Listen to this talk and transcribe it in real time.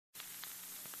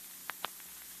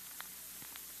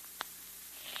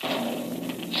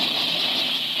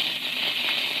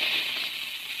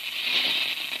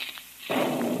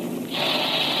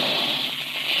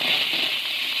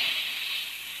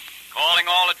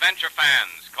adventure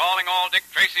fans, calling all Dick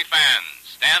Tracy fans.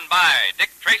 Stand by. Dick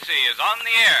Tracy is on the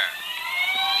air.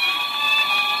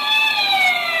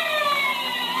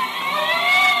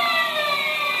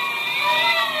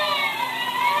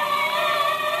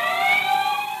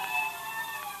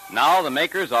 Now the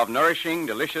makers of nourishing,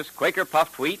 delicious Quaker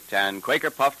Puffed Wheat and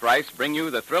Quaker Puffed Rice bring you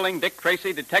the thrilling Dick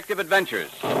Tracy Detective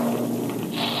Adventures.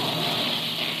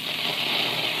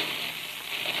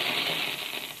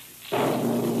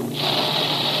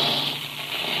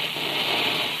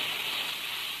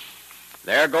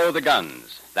 There go the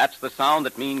guns. That's the sound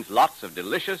that means lots of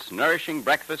delicious, nourishing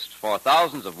breakfast for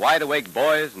thousands of wide-awake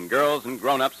boys and girls and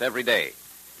grown-ups every day.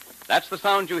 That's the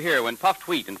sound you hear when puffed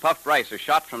wheat and puffed rice are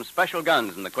shot from special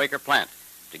guns in the Quaker plant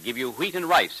to give you wheat and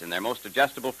rice in their most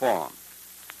digestible form.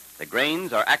 The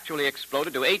grains are actually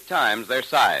exploded to 8 times their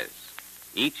size.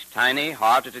 Each tiny,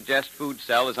 hard-to-digest food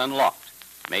cell is unlocked,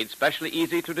 made specially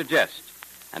easy to digest.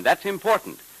 And that's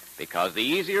important, because the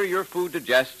easier your food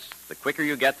digests, the quicker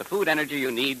you get the food energy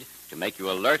you need to make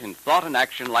you alert in thought and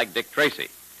action like Dick Tracy.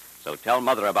 So tell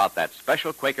Mother about that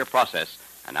special Quaker process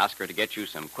and ask her to get you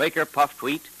some Quaker puffed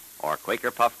wheat or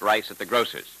Quaker puffed rice at the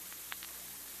grocer's.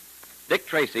 Dick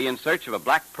Tracy, in search of a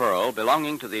black pearl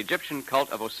belonging to the Egyptian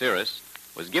cult of Osiris,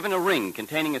 was given a ring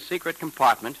containing a secret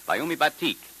compartment by Umi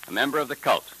Batik, a member of the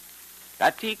cult.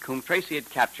 Batik, whom Tracy had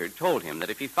captured, told him that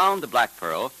if he found the black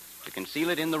pearl, to conceal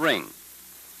it in the ring.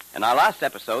 In our last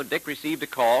episode, Dick received a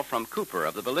call from Cooper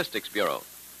of the Ballistics Bureau,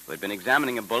 who had been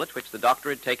examining a bullet which the doctor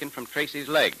had taken from Tracy's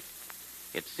leg.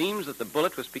 It seems that the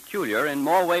bullet was peculiar in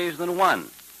more ways than one.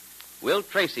 Will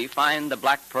Tracy find the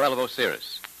black pearl of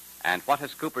Osiris? And what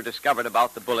has Cooper discovered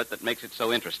about the bullet that makes it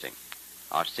so interesting?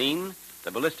 Our scene,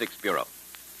 the Ballistics Bureau.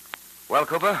 Well,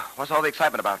 Cooper, what's all the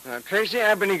excitement about? Tracy,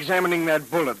 I've been examining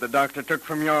that bullet the doctor took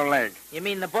from your leg. You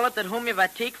mean the bullet that Umi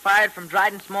Batik fired from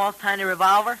Dryden Small's tiny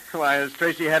revolver? Why, has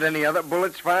Tracy had any other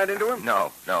bullets fired into him?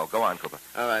 No. Go on, Cooper.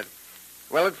 All right.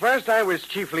 Well, at first I was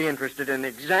chiefly interested in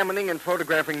examining and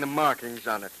photographing the markings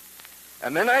on it.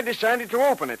 And then I decided to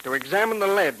open it to examine the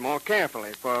lead more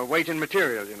carefully for weight and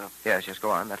material, you know. Yes,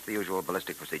 go on. That's the usual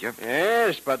ballistic procedure.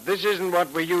 Yes, but this isn't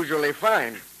what we usually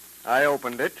find. I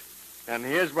opened it, and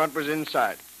here's what was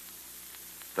inside.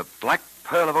 The black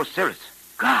pearl of Osiris.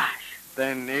 Gosh!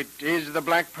 Then it is the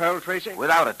black pearl, Tracy?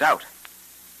 Without a doubt.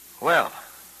 Well,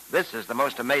 this is the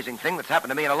most amazing thing that's happened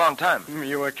to me in a long time.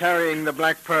 You were carrying the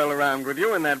black pearl around with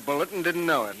you in that bullet and didn't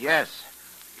know it. Yes.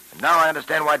 And now I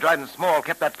understand why Dryden Small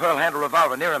kept that pearl-handled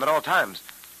revolver near him at all times.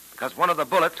 Because one of the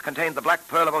bullets contained the black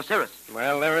pearl of Osiris.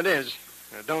 Well, there it is.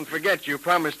 Don't forget, you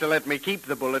promised to let me keep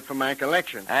the bullet for my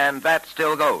collection. And that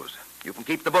still goes. You can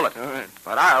keep the bullet. All right.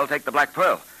 But I'll take the black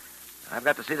pearl. I've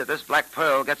got to see that this black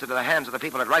pearl gets into the hands of the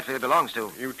people it rightfully belongs to.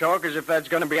 You talk as if that's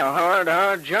going to be a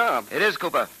hard job. It is,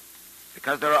 Cooper.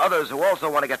 Because there are others who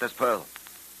also want to get this pearl.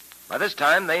 By this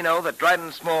time, they know that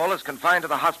Dryden Small is confined to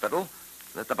the hospital,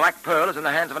 and that the black pearl is in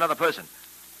the hands of another person.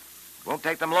 It won't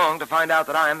take them long to find out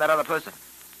that I am that other person.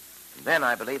 And then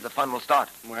I believe the fun will start.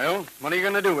 Well, what are you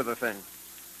going to do with the thing?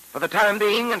 For the time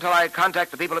being, until I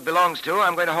contact the people it belongs to,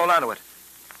 I'm going to hold on to it.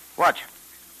 Watch.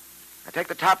 I take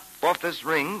the top off this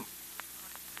ring,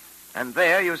 and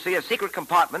there you see a secret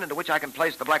compartment into which I can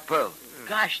place the black pearl.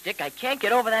 Gosh, Dick, I can't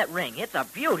get over that ring. It's a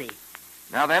beauty.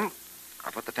 Now then,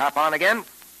 I'll put the top on again,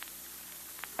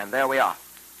 and there we are.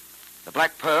 The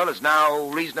black pearl is now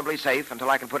reasonably safe until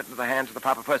I can put it into the hands of the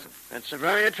proper person. It's a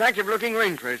very attractive-looking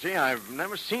ring, Tracy. I've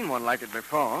never seen one like it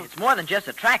before. It's more than just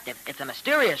attractive. It's a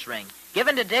mysterious ring,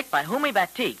 given to Dick by Umi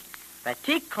Batik.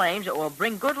 Batik claims it will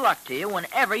bring good luck to you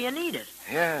whenever you need it.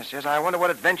 Yes, I wonder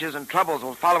what adventures and troubles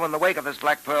will follow in the wake of this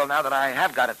black pearl now that I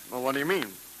have got it. Well, what do you mean?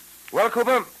 Well,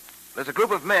 Cooper, there's a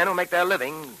group of men who make their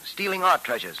living stealing art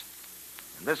treasures.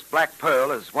 And this black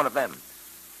pearl is one of them.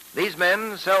 These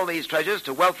men sell these treasures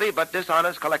to wealthy but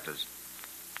dishonest collectors.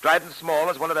 Dryden Small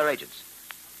is one of their agents.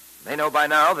 They know by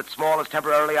now that Small is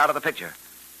temporarily out of the picture.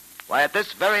 Why, at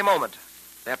this very moment,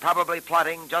 they're probably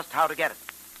plotting just how to get it.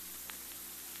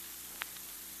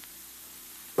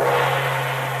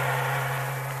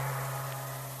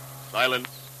 Silence.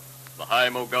 The High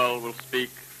Mogul will speak.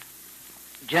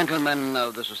 Gentlemen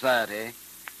of the society,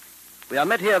 we are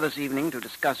met here this evening to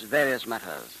discuss various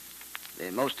matters,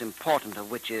 the most important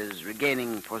of which is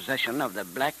regaining possession of the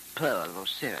black pearl of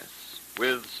Osiris.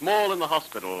 With Small in the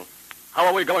hospital, how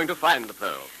are we going to find the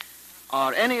pearl?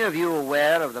 Are any of you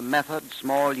aware of the method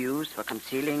Small used for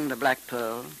concealing the black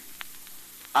pearl?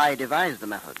 I devised the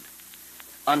method.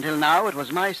 Until now, it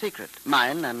was my secret,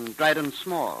 mine and Dryden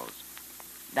Small's.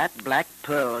 That black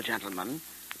pearl, gentlemen,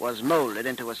 was molded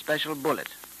into a special bullet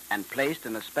and placed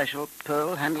in a special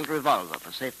pearl-handled revolver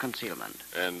for safe concealment.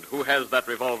 And who has that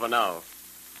revolver now?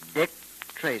 Dick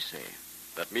Tracy.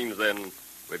 That means, then,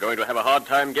 we're going to have a hard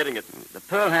time getting it. The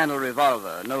pearl-handle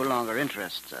revolver no longer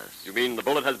interests us. You mean the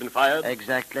bullet has been fired?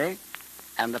 Exactly.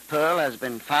 And the pearl has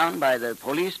been found by the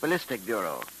Police Ballistic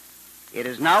Bureau. It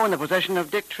is now in the possession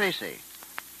of Dick Tracy.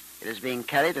 It is being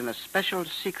carried in a special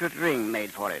secret ring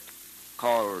made for it,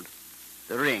 called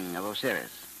the Ring of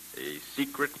Osiris. A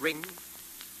secret ring?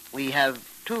 We have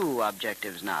two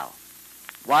objectives now.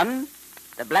 One,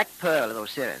 the Black Pearl of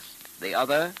Osiris. The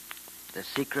other, the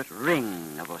secret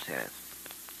ring of Osiris.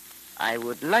 I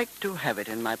would like to have it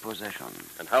in my possession.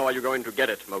 And how are you going to get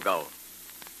it, Mogul?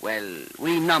 Well,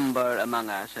 we number among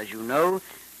us, as you know,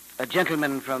 a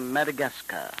gentleman from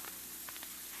Madagascar.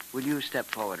 Will you step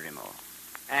forward, Remo?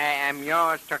 I am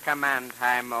yours to command,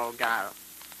 High Mogul.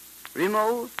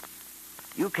 Remo,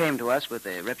 you came to us with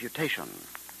a reputation.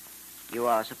 You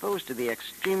are supposed to be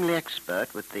extremely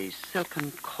expert with the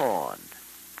silken cord.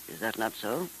 Is that not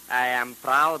so? I am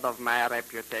proud of my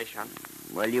reputation.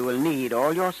 Well, you will need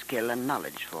all your skill and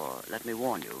knowledge, for, let me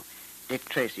warn you, Dick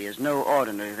Tracy is no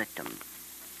ordinary victim.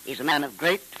 He's a man of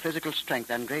great physical strength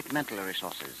and great mental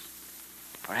resources.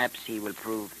 Perhaps he will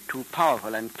prove too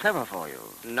powerful and clever for you.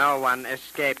 No one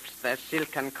escapes the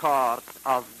silken cord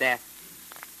of death.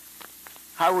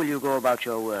 How will you go about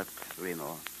your work,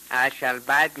 Remo? I shall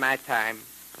bide my time.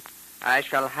 I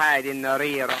shall hide in the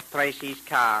rear of Tracy's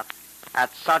car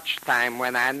at such time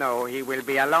when I know he will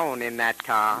be alone in that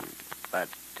car. But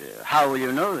how will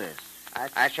you know this?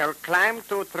 I shall climb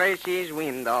to Tracy's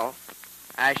window.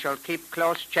 I shall keep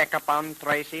close check upon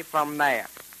Tracy from there.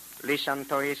 Listen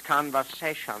to his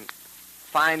conversation.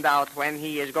 Find out when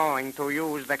he is going to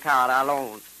use the car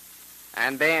alone.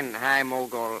 And then, High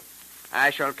Mogul, I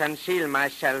shall conceal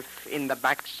myself in the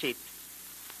back seat.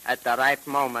 At the right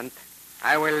moment,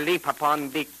 I will leap upon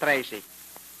Dick Tracy.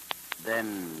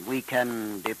 Then we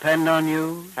can depend on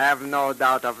you? Have no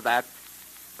doubt of that.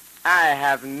 I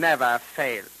have never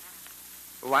failed.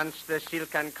 Once the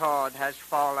silken cord has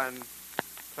fallen,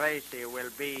 Tracy will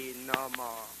be no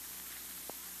more.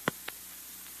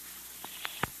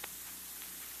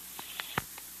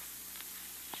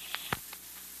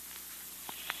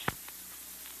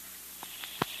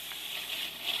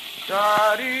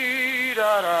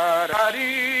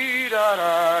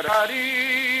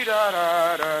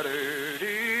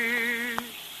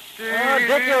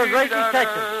 Dick, you're a great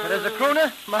detective. But as a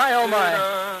crooner, my oh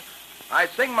my. I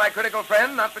sing, my critical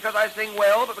friend, not because I sing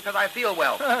well, but because I feel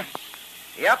well.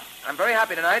 Yep, I'm very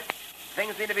happy tonight.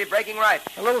 Things seem to be breaking right.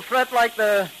 A little threat like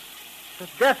the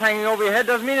death hanging over your head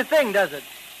doesn't mean a thing, does it?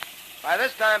 By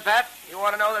this time, Pat, you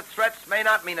want to know that threats may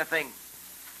not mean a thing.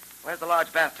 Where's the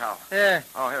large bath towel? Yeah.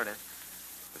 Oh, here it is.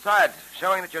 Besides,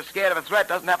 showing that you're scared of a threat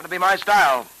doesn't happen to be my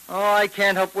style. Oh, I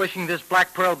can't help wishing this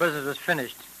Black Pearl business was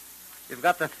finished. You've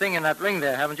got the thing in that ring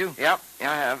there, haven't you? Yep,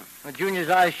 yeah, I have. The Junior's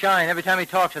eyes shine every time he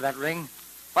talks of that ring.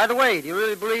 By the way, do you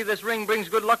really believe this ring brings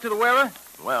good luck to the wearer?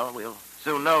 Well, we'll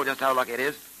soon know just how lucky it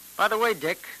is. By the way,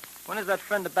 Dick, when is that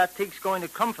friend of Batique's going to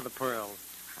come for the pearl?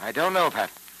 I don't know,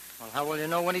 Pat. Well, how will you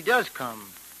know when he does come?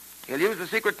 He'll use the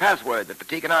secret password that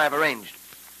Batique and I have arranged.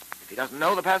 If he doesn't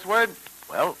know the password,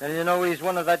 well... Then you know he's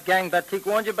one of that gang Batique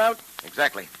warned you about?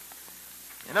 Exactly.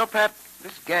 You know, Pat,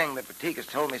 this gang that Batique has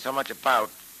told me so much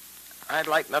about, I'd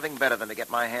like nothing better than to get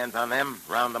my hands on them,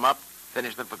 round them up,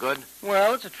 finish them for good.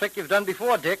 Well, it's a trick you've done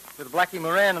before, Dick, with Blackie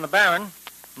Moran and the Baron.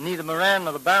 Neither Moran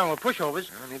nor the Baron were pushovers.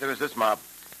 Well, neither is this mob.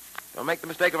 Don't make the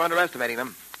mistake of underestimating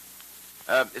them.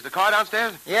 Is the car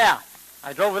downstairs? Yeah.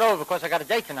 I drove it over because I got a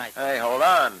date tonight. Hey, hold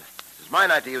on. This is my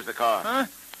night to use the car. Huh?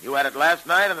 You had it last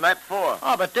night and the night before.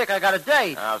 Oh, but Dick, I got a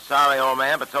date. Oh, sorry, old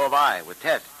man, but so have I, with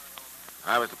Tess.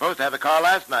 I was supposed to have the car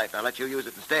last night. I'll let you use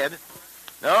it instead.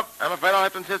 Nope, I'm afraid I'll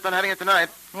have to insist on having it tonight.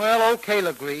 Well, okay,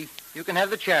 Legree. You can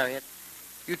have the chariot.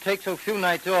 You take so few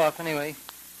nights off, anyway.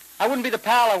 I wouldn't be the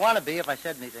pal I want to be if I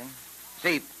said anything.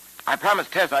 See, I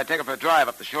promised Tess I'd take her for a drive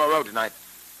up the shore road tonight.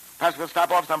 Perhaps we'll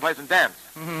stop off someplace and dance.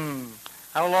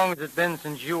 How long has it been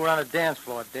since you were on a dance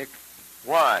floor, Dick?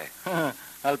 Why?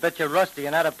 I'll bet you're rusty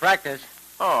and out of practice.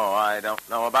 Oh, I don't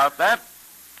know about that.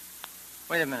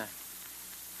 Wait a minute.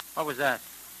 What was that?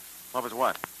 What was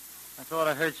what? I thought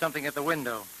I heard something at the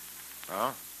window.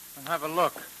 Oh? I'll have a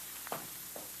look.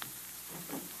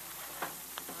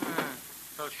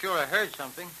 So sure I heard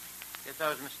something. Guess I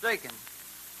was mistaken.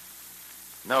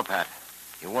 No, Pat.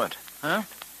 You weren't. Huh?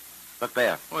 Look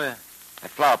there. Where?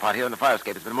 That flower pot here in the fire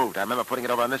escape has been moved. I remember putting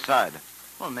it over on this side.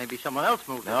 Well, maybe someone else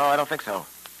moved it. No, I don't think so.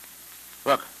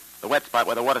 Look, the wet spot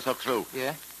where the water soaked through. Yeah?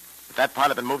 If that pot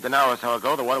had been moved an hour or so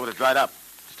ago, the water would have dried up.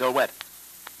 It's still wet.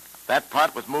 That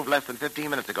pot was moved less than 15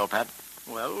 minutes ago, Pat.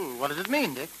 Well, what does it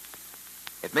mean, Dick?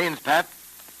 It means, Pat,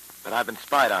 but I've been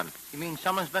spied on You mean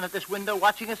someone's been at this window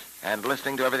watching us? and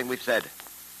listening to everything we've said.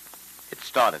 It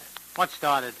started. What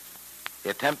started? The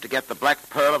attempt to get the Black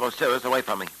Pearl of Osiris away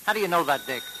from me. How do you know that,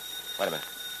 Dick? Wait a minute.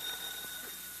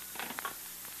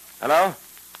 Hello?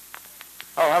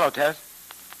 Oh, hello, Tess.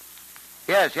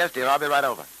 Yes, dear. I'll be right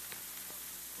over.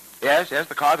 Yes,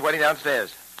 the car's waiting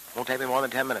downstairs. Won't take me more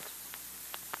than 10 minutes.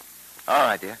 All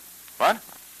right, dear. What?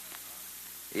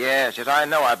 Yes, I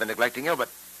know I've been neglecting you, but...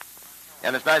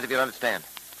 And it's nice of you to understand.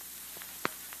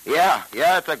 Yeah,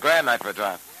 it's a grand night for a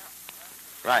drive.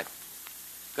 Right.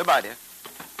 Goodbye, dear.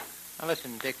 Now,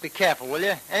 listen, Dick, be careful, will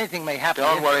you? Anything may happen.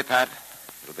 Don't worry, Pat.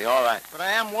 It'll be all right. But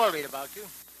I am worried about you.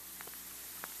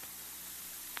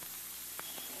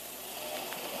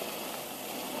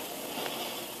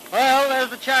 Well, there's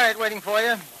the chariot waiting for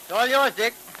you. It's all yours,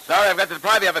 Dick. Sorry I've got to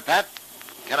deprive you of it, Pat.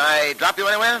 Can I drop you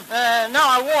anywhere? No,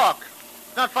 I walk.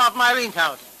 It's not far from Irene's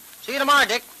house. See you tomorrow,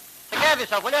 Dick. Take care of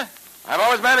yourself, will you? I've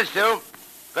always managed to.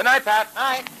 Good night, Pat.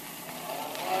 Night.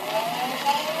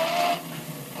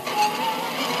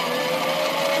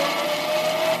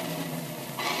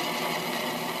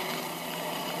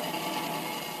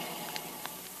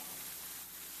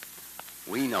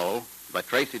 We know, but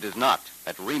Tracy does not,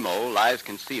 that Remo lies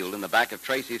concealed in the back of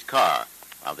Tracy's car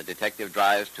while the detective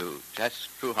drives to Tess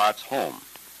Trueheart's home.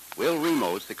 Will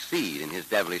Remo succeed in his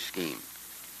devilish scheme?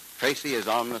 Tracy is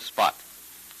on the spot.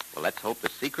 Well, let's hope the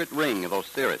secret ring of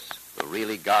Osiris will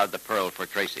really guard the pearl for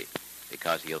Tracy,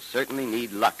 because he'll certainly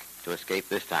need luck to escape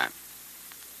this time.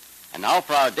 And now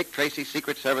for our Dick Tracy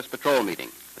Secret Service Patrol meeting,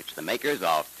 which the makers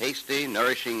of tasty,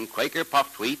 nourishing Quaker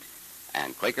puffed wheat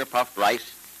and Quaker puffed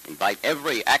rice invite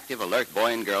every active, alert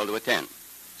boy and girl to attend.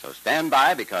 So stand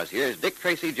by, because here's Dick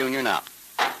Tracy Jr. now.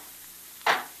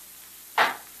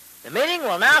 The meeting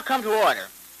will now come to order,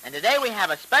 and today we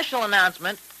have a special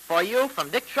announcement for you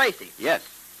from Dick Tracy. Yes,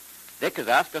 Dick has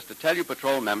asked us to tell you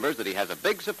patrol members that he has a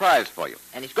big surprise for you.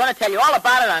 And he's going to tell you all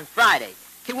about it on Friday.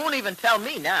 He won't even tell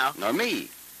me now. Nor me.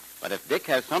 But if Dick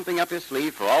has something up his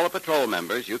sleeve for all the patrol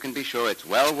members, you can be sure it's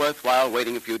well worthwhile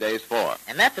waiting a few days for.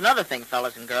 And that's another thing,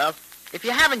 fellas and girls. If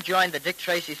you haven't joined the Dick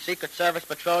Tracy Secret Service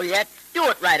Patrol yet, do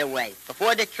it right away,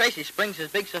 before Dick Tracy springs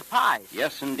his big surprise.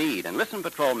 Yes, indeed. And listen,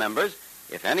 patrol members,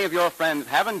 if any of your friends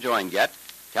haven't joined yet,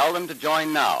 tell them to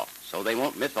join now, so they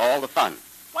won't miss all the fun.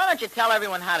 Why don't you tell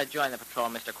everyone how to join the patrol,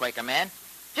 Mr. Quaker Man?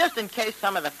 Just in case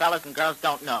some of the fellas and girls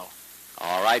don't know.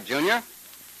 All right, Junior.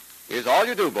 Here's all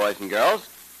you do, boys and girls.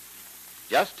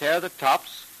 Just tear the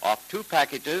tops off 2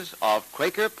 packages of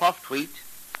Quaker puffed wheat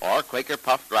or Quaker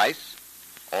puffed rice,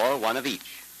 or one of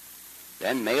each.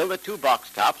 Then mail the 2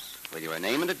 box tops with your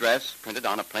name and address printed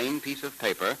on a plain piece of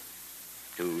paper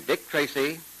to Dick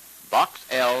Tracy, Box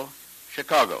L,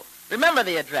 Chicago. Remember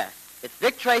the address. It's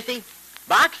Dick Tracy,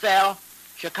 Box L,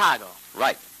 Chicago.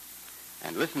 Right.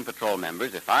 And listen, patrol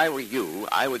members, if I were you,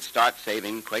 I would start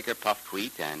saving Quaker puffed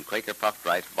wheat and Quaker puffed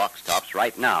rice box tops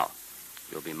right now.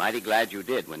 You'll be mighty glad you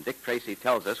did when Dick Tracy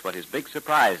tells us what his big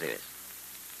surprise is.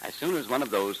 As soon as one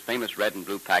of those famous red and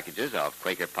blue packages of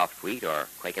Quaker puffed wheat or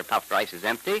Quaker puffed rice is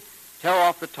empty, tear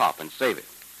off the top and save it.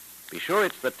 Be sure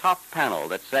it's the top panel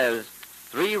that says,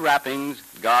 3 wrappings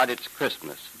guard its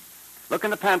crispness. Look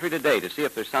in the pantry today to see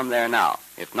if there's some there now.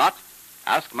 If not,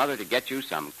 ask Mother to get you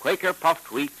some Quaker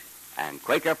puffed wheat and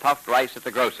Quaker puffed rice at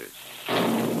the grocer's.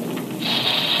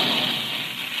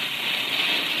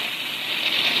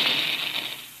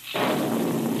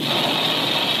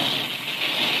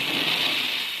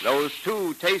 Those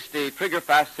 2 tasty,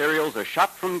 trigger-fast cereals are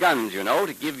shot from guns, you know,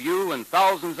 to give you and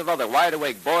thousands of other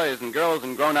wide-awake boys and girls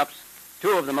and grown-ups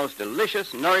 2 of the most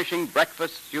delicious, nourishing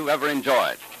breakfasts you've ever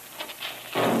enjoyed.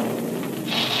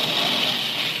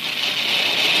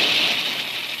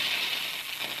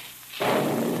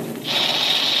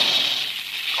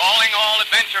 Calling all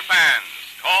adventure fans,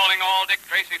 calling all Dick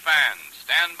Tracy fans.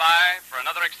 Stand by for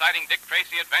another exciting Dick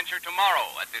Tracy adventure tomorrow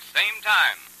at this same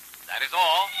time. That is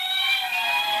all.